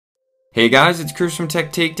Hey guys, it's Chris from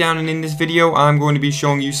TechTakedown, and in this video I'm going to be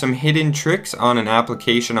showing you some hidden tricks on an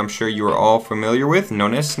application I'm sure you are all familiar with,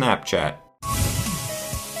 known as Snapchat.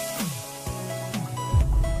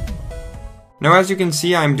 Now as you can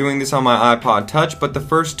see, I'm doing this on my iPod Touch, but the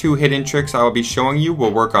first two hidden tricks I will be showing you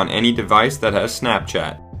will work on any device that has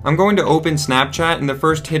Snapchat. I'm going to open Snapchat, and the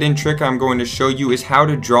first hidden trick I'm going to show you is how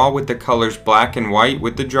to draw with the colors black and white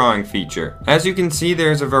with the drawing feature. As you can see,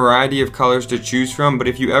 there's a variety of colors to choose from, but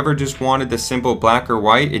if you ever just wanted the simple black or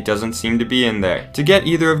white, it doesn't seem to be in there. To get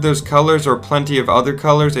either of those colors or plenty of other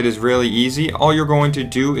colors, it is really easy. All you're going to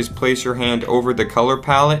do is place your hand over the color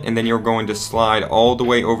palette, and then you're going to slide all the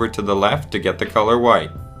way over to the left to get the color white.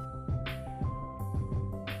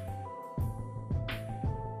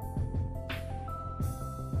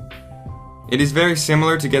 It is very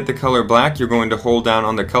similar to get the color black. You're going to hold down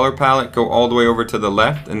on the color palette, go all the way over to the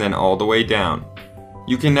left, and then all the way down.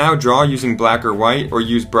 You can now draw using black or white, or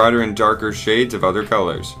use brighter and darker shades of other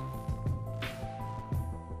colors.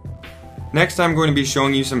 Next, I'm going to be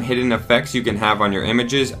showing you some hidden effects you can have on your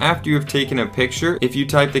images. After you have taken a picture, if you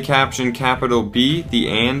type the caption capital B, the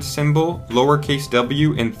and symbol, lowercase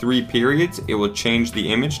w, and 3 periods, it will change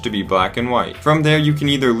the image to be black and white. From there, you can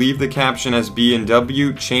either leave the caption as B and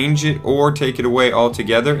W, change it, or take it away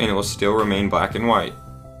altogether, and it will still remain black and white.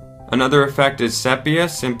 Another effect is sepia.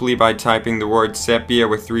 Simply by typing the word sepia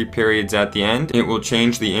with 3 periods at the end, it will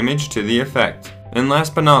change the image to the effect. And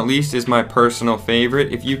last but not least is my personal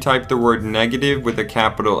favorite. If you type the word negative with a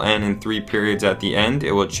capital N and 3 periods at the end,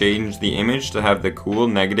 it will change the image to have the cool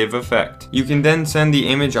negative effect. You can then send the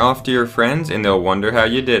image off to your friends and they'll wonder how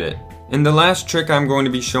you did it. And the last trick I'm going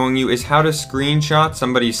to be showing you is how to screenshot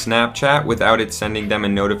somebody's Snapchat without it sending them a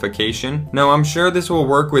notification. Now I'm sure this will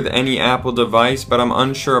work with any Apple device, but I'm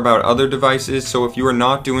unsure about other devices, so if you are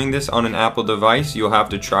not doing this on an Apple device, you'll have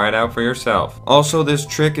to try it out for yourself. Also, this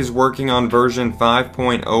trick is working on version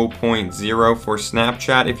 5.0.0 for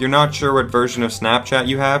Snapchat. If you're not sure what version of Snapchat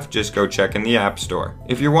you have, just go check in the App Store.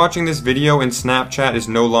 If you're watching this video and Snapchat is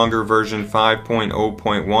no longer version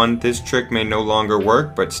 5.0.1, this trick may no longer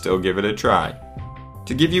work, but still give it a try.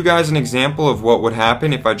 To give you guys an example of what would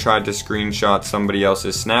happen if I tried to screenshot somebody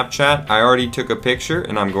else's Snapchat, I already took a picture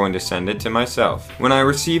and I'm going to send it to myself. When I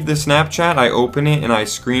receive the Snapchat, I open it and I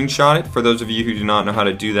screenshot it. For those of you who do not know how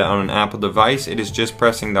to do that on an Apple device, it is just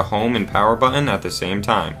pressing the home and power button at the same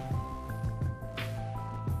time.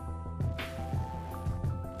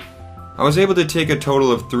 I was able to take a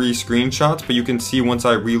total of 3 screenshots, but you can see once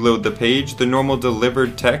I reload the page, the normal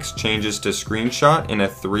delivered text changes to screenshot and a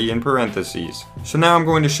 3 in parentheses. So now I'm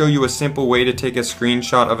going to show you a simple way to take a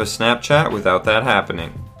screenshot of a Snapchat without that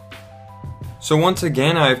happening. So once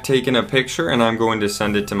again, I've taken a picture and I'm going to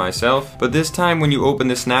send it to myself. But this time when you open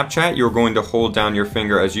the Snapchat, you're going to hold down your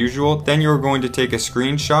finger as usual. Then you're going to take a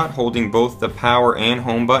screenshot holding both the power and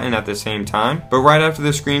home button at the same time. But right after the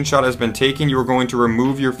screenshot has been taken, you're going to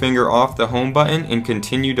remove your finger off the home button and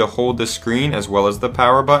continue to hold the screen as well as the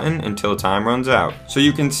power button until time runs out. So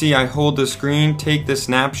you can see I hold the screen, take the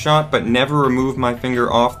snapshot, but never remove my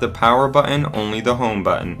finger off the power button, only the home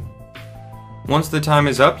button. Once the time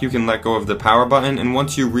is up, you can let go of the power button, and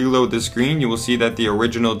once you reload the screen, you will see that the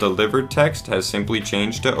original delivered text has simply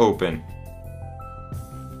changed to open.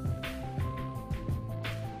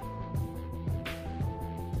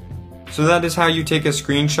 So that is how you take a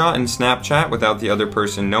screenshot in Snapchat without the other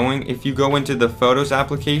person knowing. If you go into the Photos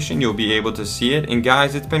application, you'll be able to see it. And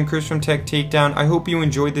guys, it's been Chris from TechTakedown. I hope you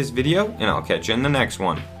enjoyed this video, and I'll catch you in the next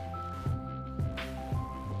one.